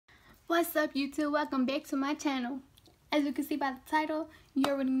What's up, YouTube? Welcome back to my channel. As you can see by the title, you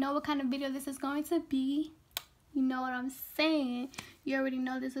already know what kind of video this is going to be. You know what I'm saying. You already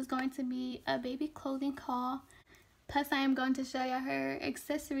know this is going to be a baby clothing haul. Plus, I am going to show y'all her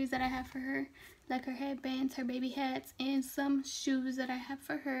accessories that I have for her, like her headbands, her baby hats, and some shoes that I have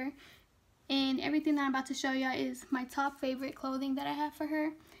for her. And everything that I'm about to show y'all is my top favorite clothing that I have for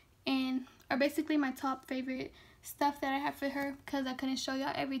her, or basically my top favorite stuff that I have for her, because I couldn't show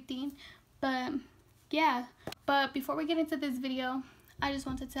y'all everything. But yeah, but before we get into this video, I just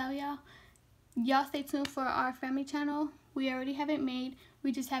want to tell y'all stay tuned for our family channel. We already have it made,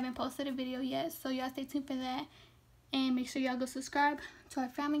 we just haven't posted a video yet, so y'all stay tuned for that. And make sure y'all go subscribe to our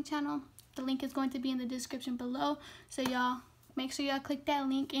family channel. The link is going to be in the description below, so y'all make sure y'all click that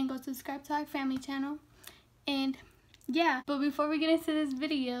link and go subscribe to our family channel. And yeah, but before we get into this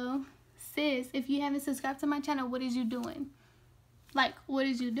video, sis, if you haven't subscribed to my channel, what is you doing? Like, what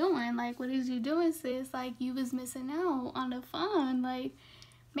is you doing? Like, what is you doing, sis? Like, you was missing out on the fun. Like,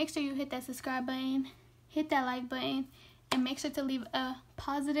 make sure you hit that subscribe button, hit that like button, and make sure to leave a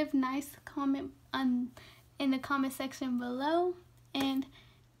positive, nice comment in the comment section below. And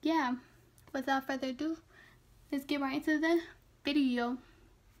yeah, without further ado, let's get right into the video.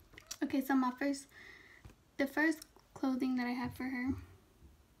 Okay, so the first clothing that I have for her .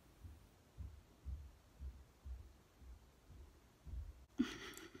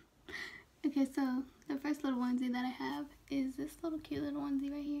 Okay, so the first little onesie that I have is this little cute little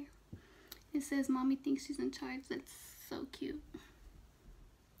onesie right here. It says, "Mommy thinks she's in charge." That's so cute.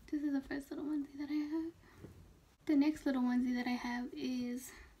 This is the first little onesie that I have. The next little onesie that I have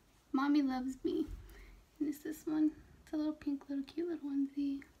is "Mommy Loves Me." And it's this one. It's a little pink, little cute little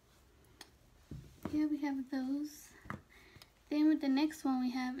onesie. Yeah, we have those. Then with the next one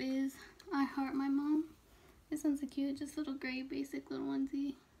we have is "I Heart My Mom." This one's a cute, just little gray basic little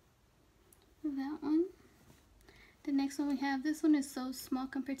onesie. That one. The next one we have, this one is so small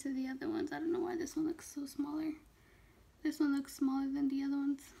compared to the other ones. I don't know why this one looks so smaller. This one looks smaller than the other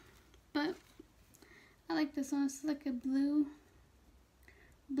ones, but I like this one. It's like a blue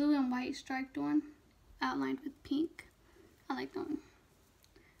and white striped one, outlined with pink. I like that one.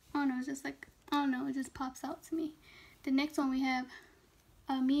 I don't know, it's just like, I don't know, it just pops out to me. The next one we have,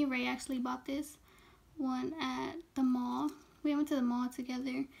 me and Ray actually bought this one at the mall. We went to the mall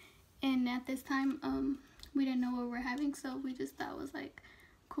together, and at this time, we didn't know what we were having, so we just thought it was like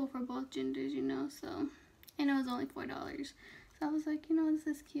cool for both genders, you know. So, and it was only $4. So I was like, you know, this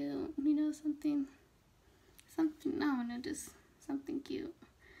is cute, you know, something, I don't know, just something cute.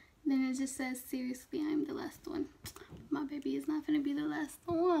 Then it just says, "Seriously, I'm the last one." My baby is not gonna be the last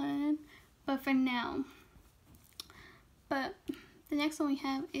one, but for now. But the next one we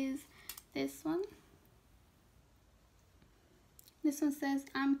have is this one. This one says,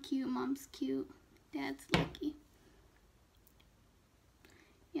 "I'm cute, Mom's cute, Dad's lucky."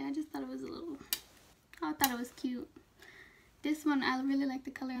 Yeah, I just thought it was I thought it was cute. This one, I really like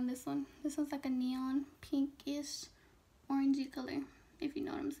the color on this one. This one's like a neon pinkish orangey color, if you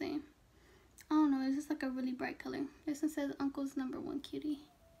know what I'm saying. I don't know, it's just like a really bright color. This one says, "Uncle's #1 cutie."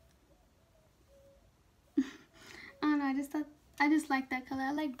 I don't know, I just like that color.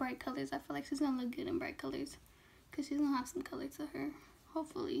 I like bright colors. I feel like she's gonna look good in bright colors, because she's gonna have some color to her,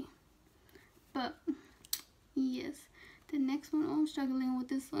 hopefully. But yes, the next one, I'm struggling with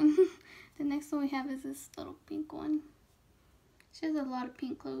this one. The next one we have is this little pink one. She has a lot of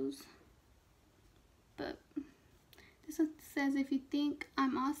pink clothes, but this one says, "If you think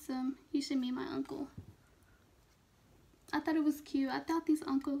I'm awesome, you should meet my uncle." I thought it was cute. I thought these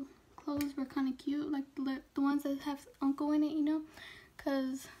uncle clothes were kind of cute, like the ones that have uncle in it, you know,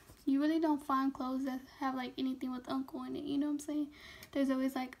 because you really don't find clothes that have like anything with uncle in it, you know what I'm saying? There's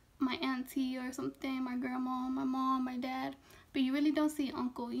always like my auntie or something, my grandma, my mom, my dad, but you really don't see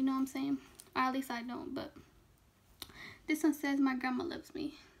uncle, you know what I'm saying? Or at least I don't. But this one says, "My grandma loves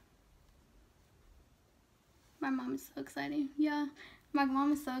me." My mom is so excited. Yeah, my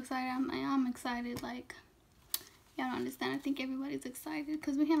mom is so excited. I'm excited. Like, y'all don't understand. I think everybody's excited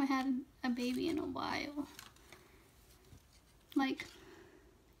because we haven't had a baby in a while. Like,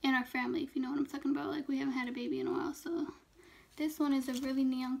 in our family, if you know what I'm talking about. Like, we haven't had a baby in a while. So this one is a really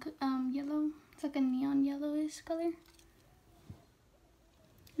neon yellow. It's like a neon yellowish color.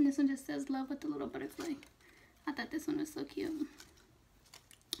 And this one just says "Love" with the little butterfly. I thought this one was so cute.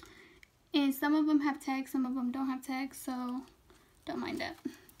 And some of them have tags, some of them don't have tags, so don't mind that.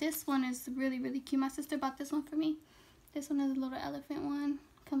 This one is really, really cute. My sister bought this one for me. This one is a little elephant one.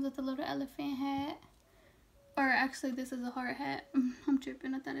 Comes with a little elephant hat. Or actually, this is a hard hat. I'm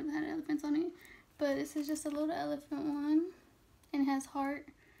tripping. I thought it had elephants on it. But this is just a little elephant one. And it has heart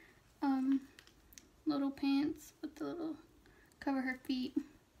little pants with the little cover her feet,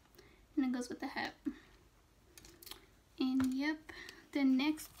 and it goes with the hat. And yep, the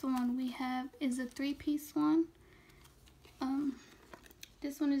next one we have is a 3-piece one.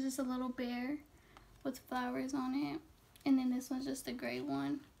 This one is just a little bear with flowers on it, and then this one's just a gray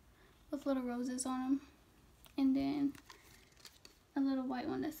one with little roses on them, and then a little white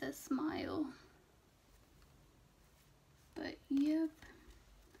one that says smile. But yep,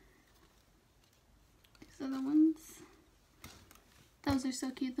 these are the ones. Those are so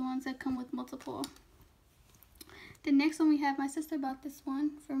cute, the ones that come with multiple. The next one we have, my sister bought this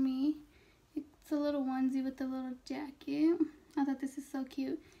one for me. It's a little onesie with a little jacket. I thought this is so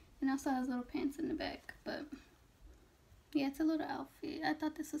cute, and also has little pants in the back. But yeah, it's a little outfit. I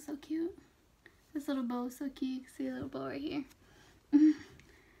thought this was so cute. This little bow is so cute. You can see a little bow right here.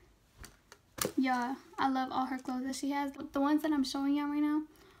 Yeah, I love all her clothes that she has. The ones that I'm showing y'all right now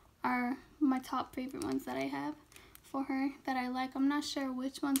are my top favorite ones that I have for her that I like. I'm not sure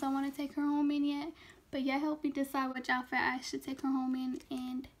which ones I want to take her home in yet, but yeah, help me decide which outfit I should take her home in.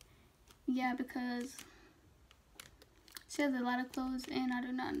 And yeah, because she has a lot of clothes and I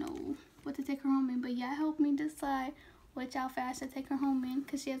do not know what to take her home in. But yeah, help me decide which outfit I should take her home in,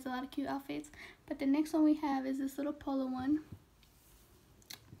 because she has a lot of cute outfits. But the next one we have is this little polo one.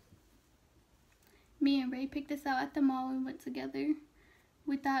 Me and Ray picked this out at the mall when we went together.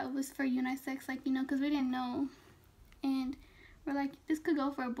 We thought it was for unisex, like, you know, because we didn't know. And we're like, this could go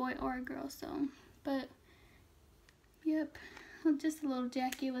for a boy or a girl, so. But, yep. Just a little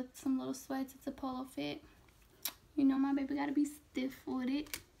jacket with some little sweats. It's a polo fit. You know, my baby got to be stiff with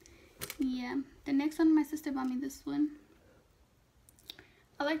it. Yeah. The next one, my sister bought me this one.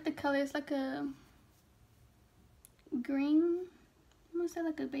 I like the color. It's like a green. I'm going to say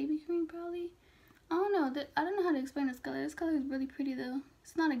like a baby green, probably. I don't know. I don't know how to explain this color. This color is really pretty, though.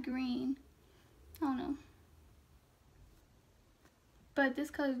 It's not a green. I don't know. But this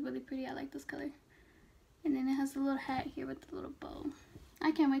color is really pretty. I like this color. And then it has a little hat here with the little bow.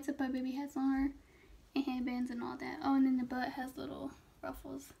 I can't wait to put baby hats on her. And headbands and all that. Oh, and then the butt has little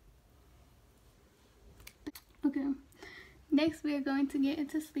ruffles. Okay. Next, we are going to get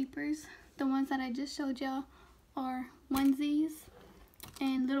into sleepers. The ones that I just showed y'all are onesies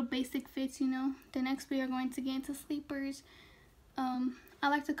and little basic fits, you know. The next, we are going to get into sleepers. I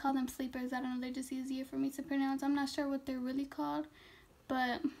like to call them sleepers. I don't know, they're just easier for me to pronounce. I'm not sure what they're really called,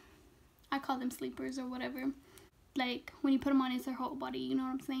 but I call them sleepers or whatever. Like, when you put them on, it's her whole body, you know what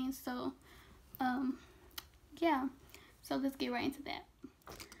I'm saying? So, yeah. So, let's get right into that.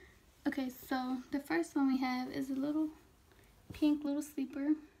 Okay, so the first one we have is a little pink little sleeper.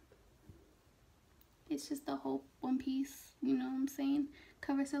 It's just a whole one piece, you know what I'm saying?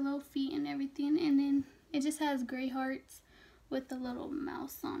 Covers her little feet and everything. And then it just has gray hearts with the little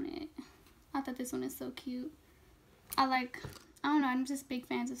mouse on it. I thought this one is so cute. I don't know, I'm just big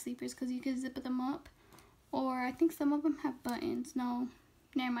fans of sleepers because you can zip them up. Or I think some of them have buttons. No,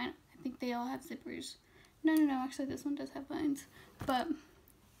 never mind. I think they all have zippers. No, actually this one does have buttons. But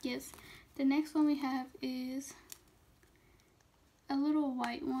yes, the next one we have is a little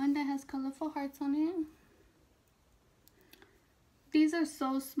white one that has colorful hearts on it. These are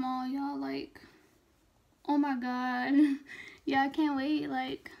so small, y'all. Like, oh my god. Yeah, I can't wait.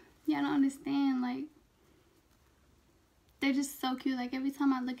 Like, yeah, I don't understand. Like, they're just so cute. Like, every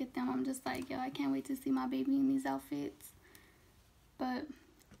time I look at them, I'm just like, yo, I can't wait to see my baby in these outfits. But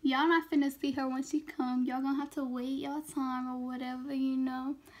y'all not finna see her when she come. Y'all gonna have to wait y'all time or whatever, you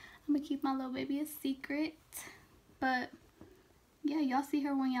know. I'm gonna keep my little baby a secret. But yeah, y'all see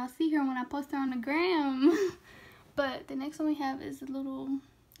her when y'all see her when I post her on the gram. But the next one we have is a little,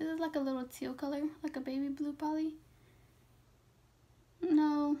 this is like a little teal color, like a baby blue probably.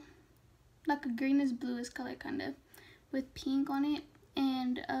 No, like a greenish bluish color kind of, with pink on it.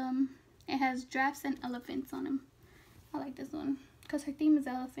 And it has giraffes and elephants on them. I like this one because her theme is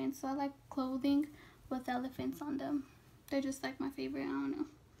elephants, so I like clothing with elephants on them. They're just like my favorite. I don't know.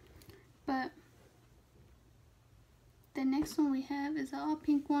 But the next one we have is an all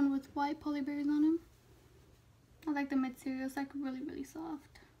pink one with white polar bears on them. I like the material. It's like really, really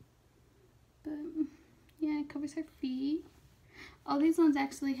soft. But yeah, it covers her feet. Oh, these ones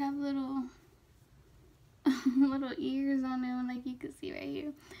actually have little little ears on them, like you can see right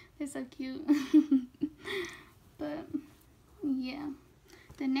here. They're so cute. But yeah,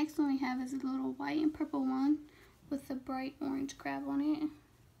 the next one we have is a little white and purple one with a bright orange crab on it.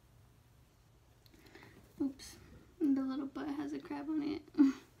 Oops, and the little butt has a crab on it.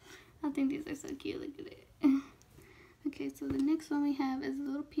 I think these are so cute. Look at it. Okay, so the next one we have is a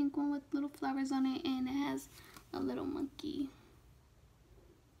little pink one with little flowers on it, and it has a little monkey.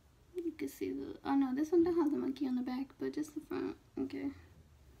 You can see the, oh no, this one don't have the monkey on the back, but just the front. Okay,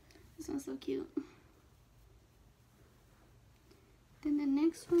 this one's so cute. Then the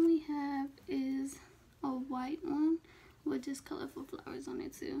next one we have is a white one with just colorful flowers on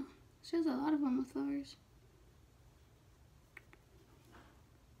it too. She has a lot of them with flowers.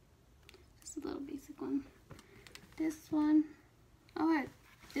 Just a little basic one. This one, alright,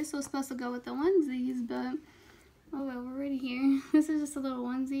 this was supposed to go with the onesies, but oh well, we're already here. This is just a little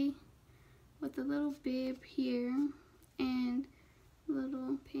onesie with a little bib here and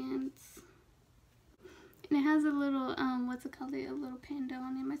little pants. And it has a little, what's it called, a little panda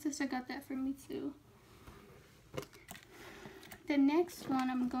on it. My sister got that for me too. The next one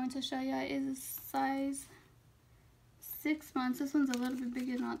I'm going to show you is a size 6 months. This one's a little bit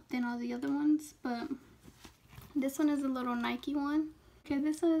bigger than all the other ones, but this one is a little Nike one. Okay,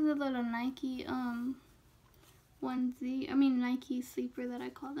 this one is a little Nike onesie. I mean Nike sleeper that I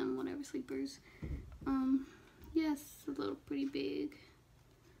call them, whatever sleepers. Yes, a little pretty big.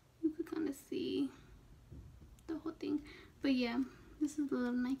 You could kind of see the whole thing, but yeah, this is the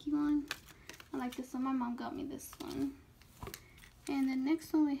little Nike one. I like this one. My mom got me this one. And the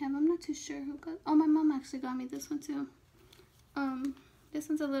next one we have, I'm not too sure who got, oh, my mom actually got me this one too. This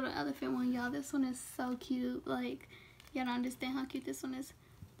one's a little elephant one, y'all. This one is so cute. Like, y'all don't understand how cute this one is.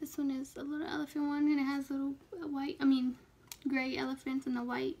 This one is a little elephant one, and it has little white, I mean gray elephants and the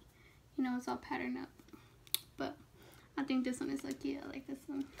white, you know, it's all patterned up. But I think this one is so cute. I like this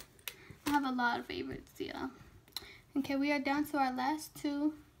one. I have a lot of favorites, y'all. Okay, we are down to our last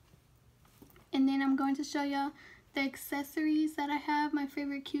two, and then I'm going to show y'all the accessories that I have, my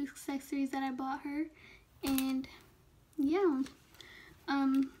favorite cute accessories that I bought her. And yeah,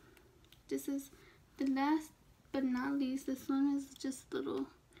 this is the last but not least. This one is just a little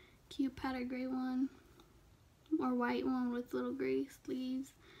cute powder gray one, or white one with little gray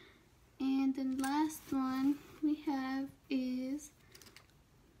sleeves. And the last one we have is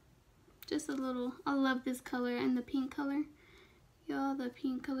just a little, I love this color and the pink color, y'all. The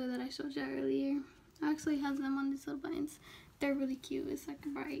pink color that I showed you earlier, I actually have them on these little buttons. They're really cute. It's like a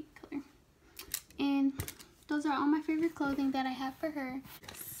bright color. And those are all my favorite clothing that I have for her.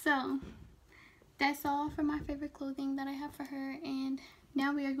 So that's all for my favorite clothing that I have for her. And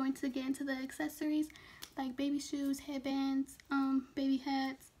now we are going to get into the accessories, like baby shoes, headbands, baby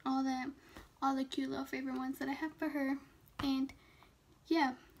hats, all that, all the cute little favorite ones that I have for her. And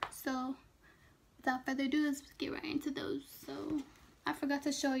yeah, so without further ado, let's get right into those. So I forgot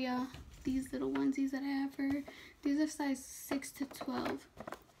to show y'all these little onesies that I have for her. These are size 6 to 12.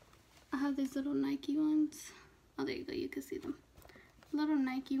 I have these little Nike ones. Oh, there you go, you can see them. Little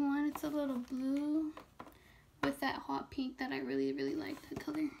Nike one, it's a little blue with that hot pink that I really like the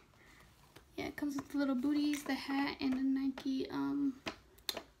color. Yeah, it comes with the little booties, the hat, and the Nike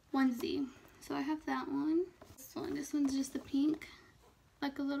onesie. So I have that one. This one's just a pink,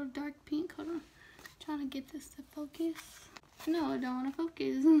 like a little dark pink. Hold on, I'm trying to get this to focus. No, I don't want to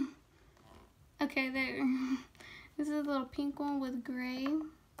focus. Okay, there. This is a little pink one with gray,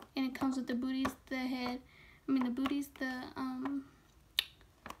 and it comes with the booties, the head. I mean the booties,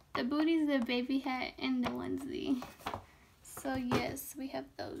 the baby hat, and the onesie. So yes, we have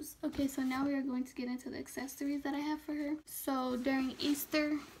those. Okay, so now we are going to get into the accessories that I have for her. So during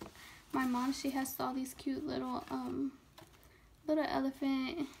Easter, my mom, she has all these cute little little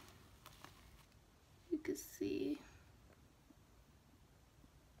elephant. You can see.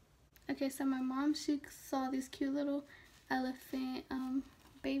 Okay, so my mom, she saw these cute little elephant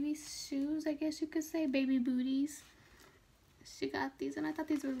baby shoes, I guess you could say, baby booties. She got these, and I thought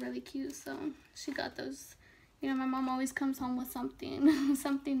these were really cute, so she got those. You know, my mom always comes home with something,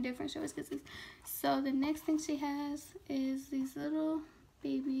 something different. She always gets these. So the next thing she has is these little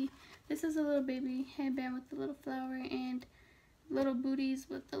baby, this is a little baby headband with a little flower, and little booties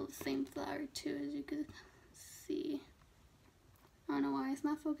with the same flower too, as you can see. I don't know why it's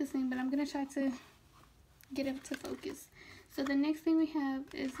not focusing, but I'm gonna try to get it to focus. So the next thing we have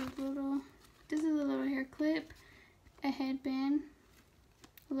is this is a little hair clip, a headband,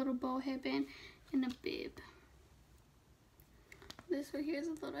 a little bow headband, and a bib. This right here is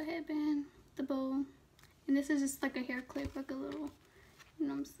a little headband, the bow, and this is just like a hair clip, like a little, you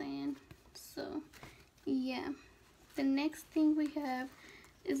know what I'm saying? So yeah, the next thing we have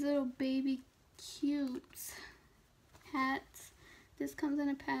is little baby cute hats. This comes in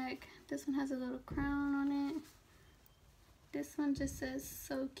a pack. This one has a little crown on it. This one just says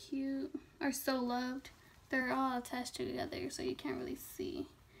so cute, or so loved. They're all attached together, so you can't really see.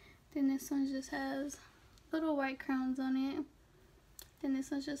 Then this one just has little white crowns on it. Then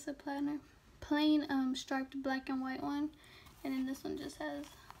this one's just a plain striped black and white one. And then this one just has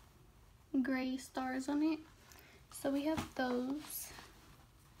gray stars on it. So we have those.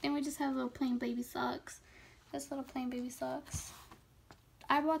 Then we just have little plain baby socks. Just little plain baby socks.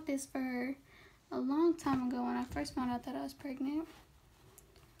 I bought this for her a long time ago when I first found out that I was pregnant.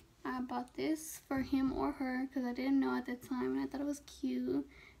 I bought this for him or her because I didn't know at the time and I thought it was cute.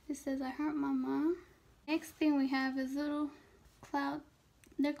 It says, "I hurt mama." Next thing we have is little cloud.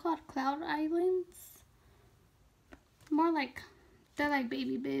 They're called cloud islands. More like, they're like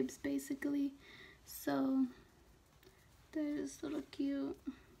baby bibs basically. So there's little cute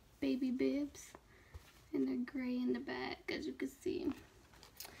baby bibs and they're gray in the back, as you can see.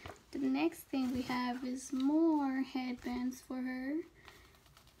 The next thing we have is more headbands for her.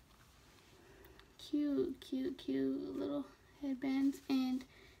 Cute, cute, cute little headbands and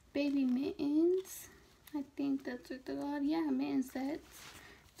baby mittens. I think that's what they're called. Yeah, mitten sets.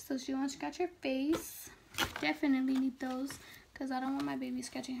 So she won't scratch her face. Definitely need those because I don't want my baby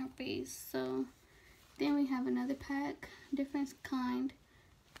scratching her face. So then we have another pack, different kind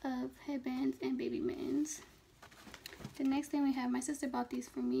of headbands and baby mittens. The next thing we have, my sister bought these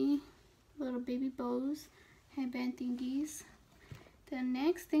for me, little baby bows, headband thingies. The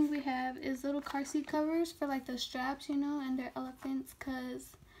next thing we have is little car seat covers for like the straps, you know, and they're elephants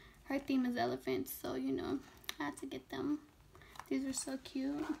because her theme is elephants, so you know, I had to get them. These are so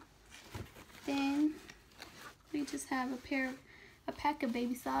cute. Then we just have a pack of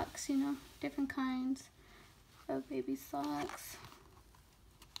baby socks, you know, different kinds of baby socks.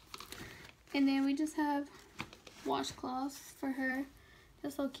 And then we just have washcloths for her.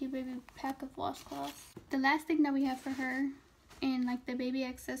 This little cute baby pack of washcloths. The last thing that we have for her and like the baby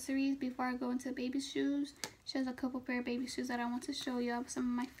accessories before I go into baby shoes, she has a couple pair of baby shoes that I want to show y'all, some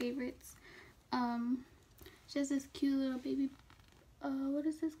of my favorites. She has this cute little baby, what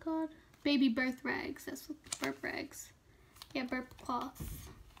is this called? Baby birth rags. That's what birth rags. Yeah, birth cloths.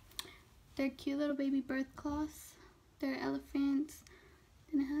 They're cute little baby birth cloths. They're elephants.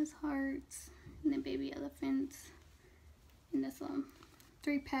 And it has hearts and then baby elephants. And that's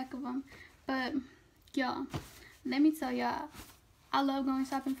 3-pack of them. But y'all, let me tell y'all, I love going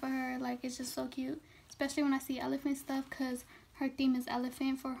shopping for her. Like, it's just so cute, especially when I see elephant stuff because her theme is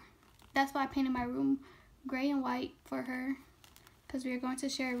elephant. That's why I painted my room gray and white for her, because we are going to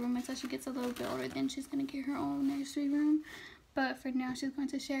share a room until she gets a little bit older. Then she's going to get her own nursery room, but for now she's going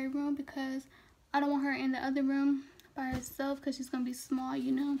to share a room because I don't want her in the other room by herself because she's going to be small,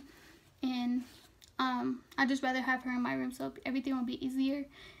 you know. And I'd just rather have her in my room so everything will be easier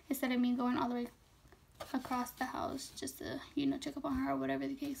instead of me going all the way across the house just to, you know, check up on her or whatever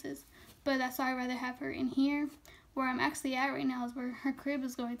the case is. But that's why I'd rather have her in here. Where I'm actually at right now is where her crib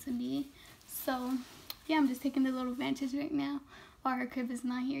is going to be. So yeah, I'm just taking the little advantage right now while her crib is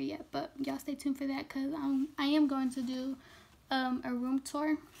not here yet. But y'all stay tuned for that because I am going to do a room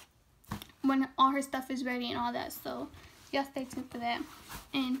tour when all her stuff is ready and all that. So y'all stay tuned for that.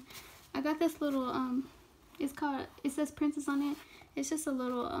 And I got this little it says princess on it. It's just a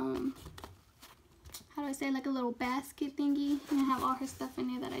little how do I say, like a little basket thingy, and I have all her stuff in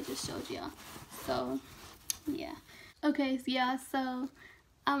there that I just showed y'all. So yeah, okay, so yeah, so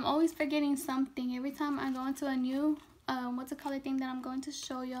I'm always forgetting something every time I go into a new what's it called, thing that I'm going to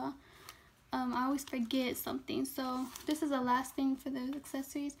show y'all. I always forget something. So this is the last thing for the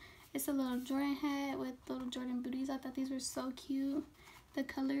accessories. It's a little Jordan hat with little Jordan booties. I thought these were so cute. The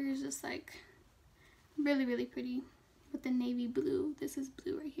color is just like really, really pretty with the navy blue. This is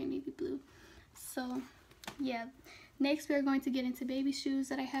blue right here, navy blue. So yeah, next we're going to get into baby shoes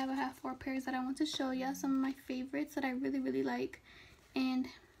that I have. I have 4 pairs that I want to show y'all, some of my favorites that I really, really like. And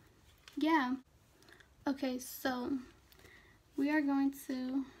yeah, okay, so we are going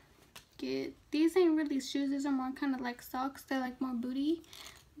to get, these ain't really shoes, these are more kind of like socks. They're like more booty,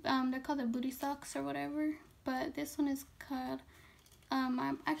 they're called the booty socks or whatever. But this one is called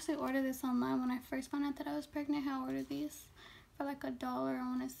I actually ordered this online when I first found out that I was pregnant. I ordered these for like $1, I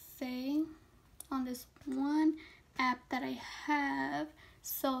want to say, on this one app that I have.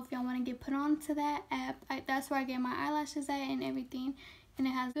 So if y'all want to get put onto that app, that's where I get my eyelashes at and everything. And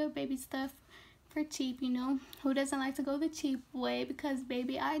it has good baby stuff for cheap, you know. Who doesn't like to go the cheap way? Because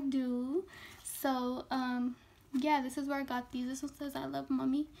baby, I do. So yeah, this is where I got these. This one says I love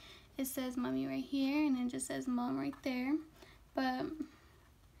mommy. It says mommy right here, and it just says mom right there. But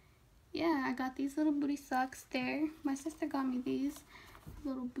yeah, I got these little booty socks there. My sister got me these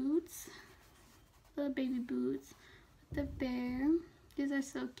little boots, little baby boots with the bear. These are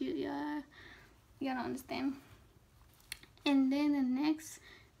so cute, y'all. Y'all don't understand. And then the next,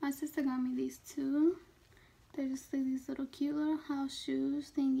 my sister got me these too. They're just like these little cute little house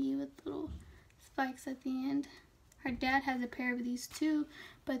shoes thingy with little spikes at the end. Her dad has a pair of these too,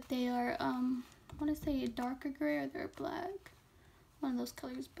 but they are I want to say a darker gray or they're black, one of those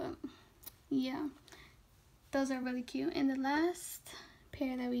colors. But yeah, those are really cute. And the last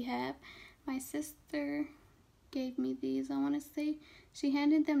pair that we have, my sister gave me these. I want to say she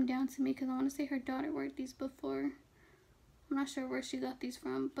handed them down to me because I want to say her daughter wore these before. I'm not sure where she got these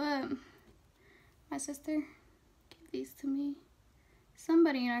from, but my sister gave these to me.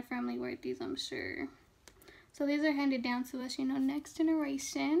 Somebody in our family wore these, I'm sure. So these are handed down to us, you know, next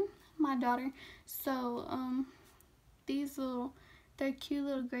generation, my daughter. So these they're cute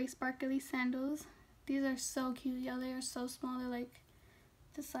little gray sparkly sandals. These are so cute, y'all. They are so small. They're like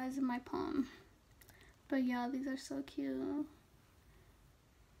the size of my palm. But yeah, these are so cute. You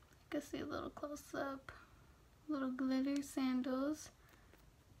can see a little close up. Little glitter sandals.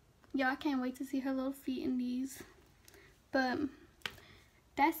 Y'all, I can't wait to see her little feet in these. But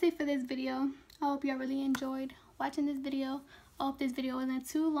that's it for this video. I hope y'all really enjoyed watching this video. I hope this video wasn't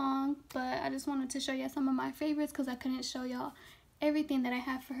too long, but I just wanted to show y'all some of my favorites because I couldn't show y'all everything that I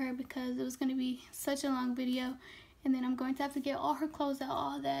have for her because it was going to be such a long video, and then I'm going to have to get all her clothes out,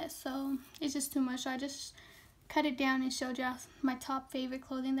 all that, so it's just too much. So I just cut it down and showed y'all my top favorite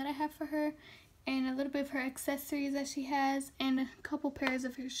clothing that I have for her, and a little bit of her accessories that she has, and a couple pairs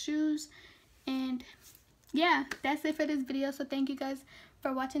of her shoes. And yeah, that's it for this video. So thank you guys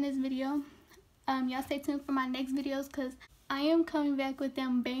for watching this video. Y'all stay tuned for my next videos because I am coming back with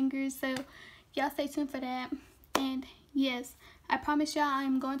them bangers, so y'all stay tuned for that. And yes, I promise y'all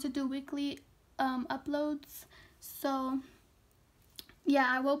I'm going to do weekly uploads. So yeah,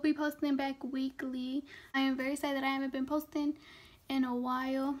 I will be posting back weekly. I am very sad that I haven't been posting in a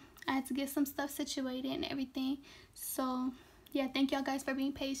while. I had to get some stuff situated and everything. So yeah, thank y'all guys for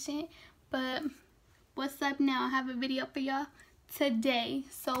being patient. But what's up now? I have a video for y'all today.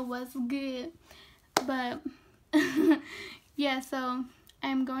 So what's good? But yeah, so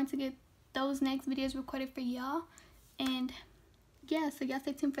I'm going to get those next videos recorded for y'all. And yeah, so y'all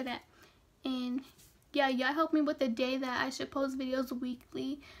stay tuned for that. And yeah, y'all help me with the day that I should post videos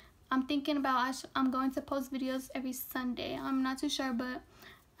weekly. I'm thinking about I'm going to post videos every Sunday. I'm not too sure, but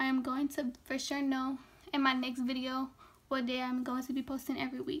I am going to for sure know in my next video what day I'm going to be posting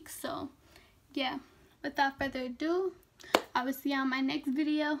every week. So yeah, without further ado, I will see you on my next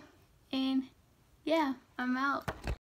video. And yeah, I'm out.